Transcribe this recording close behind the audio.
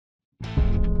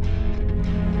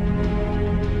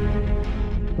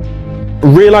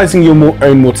Realizing your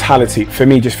own mortality, for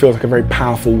me, just feels like a very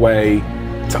powerful way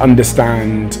to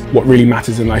understand what really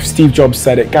matters in life. Steve Jobs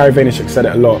said it, Gary Vaynerchuk said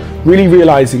it a lot. Really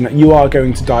realizing that you are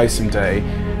going to die someday,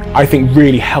 I think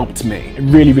really helped me. It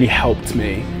really, really helped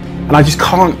me. And I just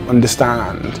can't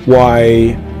understand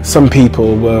why some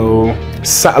people will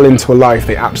settle into a life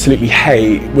they absolutely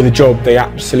hate, with a job they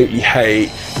absolutely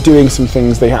hate, doing some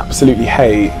things they absolutely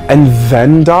hate, and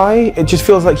then die. It just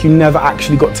feels like you never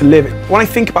actually got to live. When I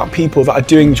think about people that are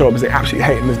doing jobs they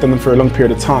absolutely hate and they've done them for a long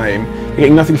period of time, they're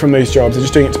getting nothing from those jobs, they're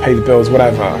just doing it to pay the bills,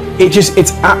 whatever.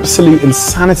 It's absolute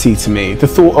insanity to me, the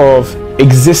thought of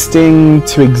existing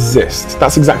to exist.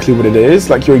 That's exactly what it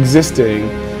is. Like, you're existing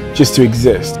just to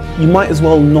exist. You might as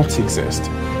well not exist.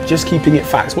 Just keeping it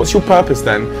facts. What's your purpose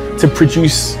then? To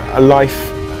produce a life,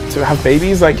 to have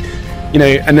babies, like, you know,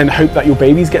 and then hope that your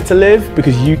babies get to live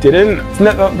because you didn't?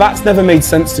 That's never made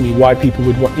sense to me, why people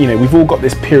would want, you know, we've all got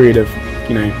this period of,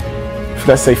 you know,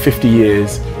 let's say 50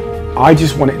 years. I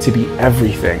just want it to be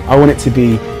everything. I want it to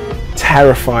be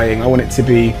terrifying. I want it to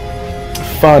be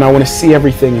fun. I want to see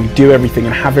everything and do everything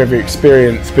and have every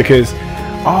experience, because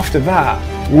after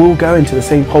that, we'll all go into the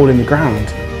same hole in the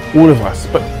ground, all of us.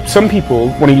 But some people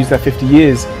want to use their 50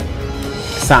 years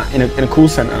sat in a call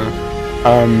center,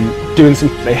 doing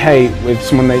something they hate with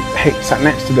someone they hate sat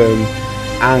next to them,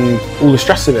 and all the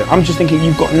stress of it. I'm just thinking,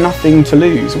 you've got nothing to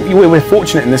lose. We're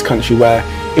fortunate in this country where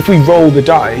if we roll the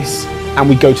dice and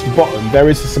we go to the bottom, there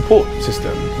is a support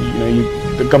system. You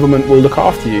know, the government will look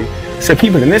after you. So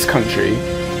people in this country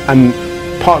and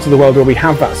parts of the world where we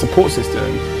have that support system,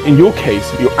 in your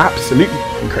case, you're absolutely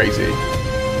crazy.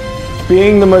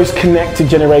 Being the most connected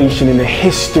generation in the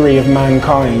history of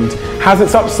mankind has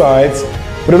its upsides,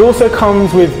 but it also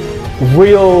comes with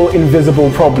real invisible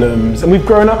problems. And we've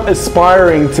grown up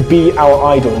aspiring to be our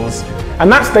idols.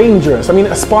 And that's dangerous. I mean,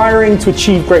 aspiring to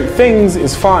achieve great things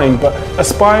is fine, but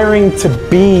aspiring to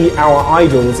be our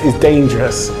idols is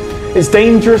dangerous. It's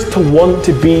dangerous to want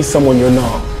to be someone you're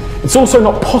not. It's also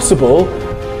not possible,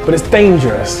 but it's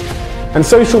dangerous. And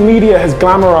social media has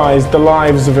glamorized the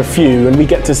lives of a few, and we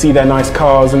get to see their nice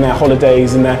cars and their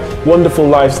holidays and their wonderful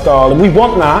lifestyle, and we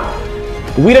want that,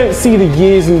 but we don't see the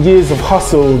years and years of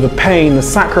hustle, the pain, the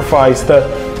sacrifice, the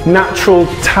natural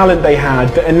talent they had,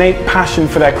 the innate passion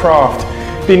for their craft,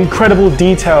 the incredible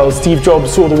details Steve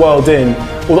Jobs saw the world in,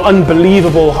 or the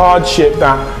unbelievable hardship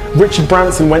that Richard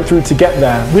Branson went through to get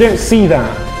there. We don't see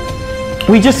that.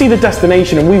 We just see the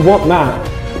destination, and we want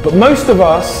that. But most of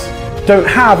us don't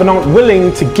have and aren't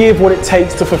willing to give what it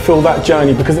takes to fulfill that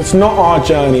journey, because it's not our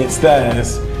journey, it's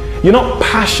theirs. You're not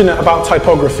passionate about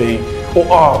typography or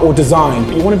art or design,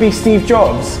 but you want to be Steve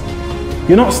Jobs.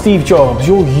 You're not Steve Jobs,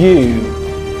 you're you.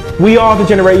 We are the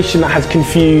generation that has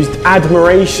confused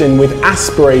admiration with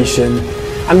aspiration,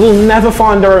 and we'll never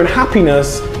find our own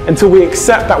happiness until we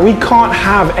accept that we can't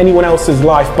have anyone else's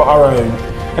life but our own.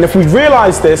 And if we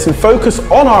realize this and focus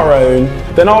on our own,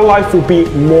 then our life will be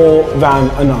more than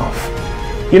enough.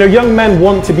 You know, young men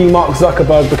want to be Mark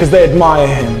Zuckerberg because they admire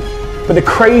him. But the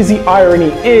crazy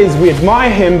irony is we admire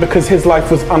him because his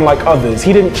life was unlike others.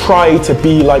 He didn't try to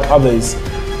be like others.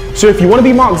 So if you want to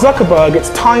be Mark Zuckerberg, it's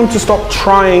time to stop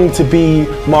trying to be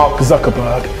Mark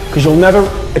Zuckerberg, because you'll never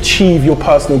achieve your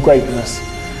personal greatness.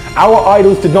 Our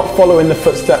idols did not follow in the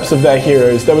footsteps of their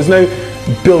heroes. There was no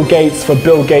Bill Gates for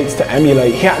Bill Gates to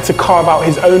emulate. He had to carve out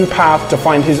his own path to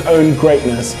find his own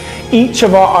greatness. Each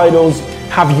of our idols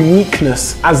have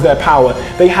uniqueness as their power.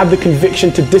 They had the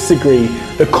conviction to disagree,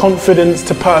 the confidence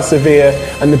to persevere,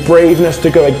 and the braveness to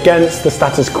go against the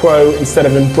status quo instead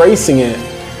of embracing it.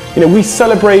 You know, we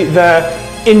celebrate their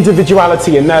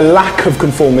individuality and their lack of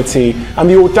conformity, and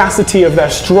the audacity of their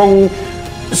strong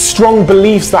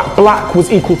beliefs that black was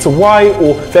equal to white,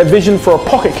 or their vision for a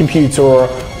pocket computer,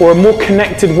 or a more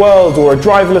connected world, or a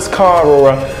driverless car,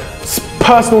 or a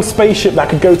personal spaceship that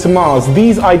could go to Mars.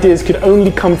 These ideas could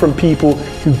only come from people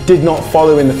who did not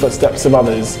follow in the footsteps of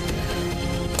others.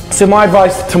 So my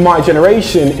advice to my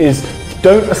generation is,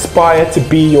 don't aspire to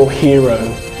be your hero.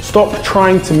 Stop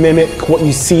trying to mimic what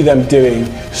you see them doing.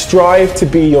 Strive to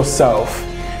be yourself.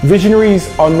 Visionaries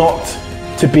are not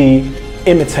to be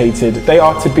imitated, they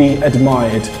are to be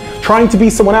admired. Trying to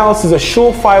be someone else is a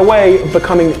surefire way of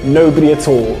becoming nobody at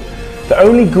all. The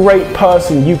only great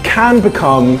person you can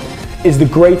become is the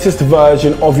greatest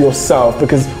version of yourself,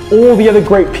 because all the other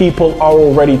great people are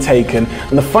already taken.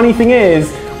 And the funny thing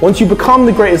is, once you become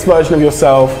the greatest version of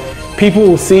yourself, people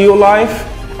will see your life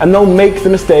and they'll make the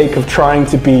mistake of trying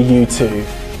to be you too.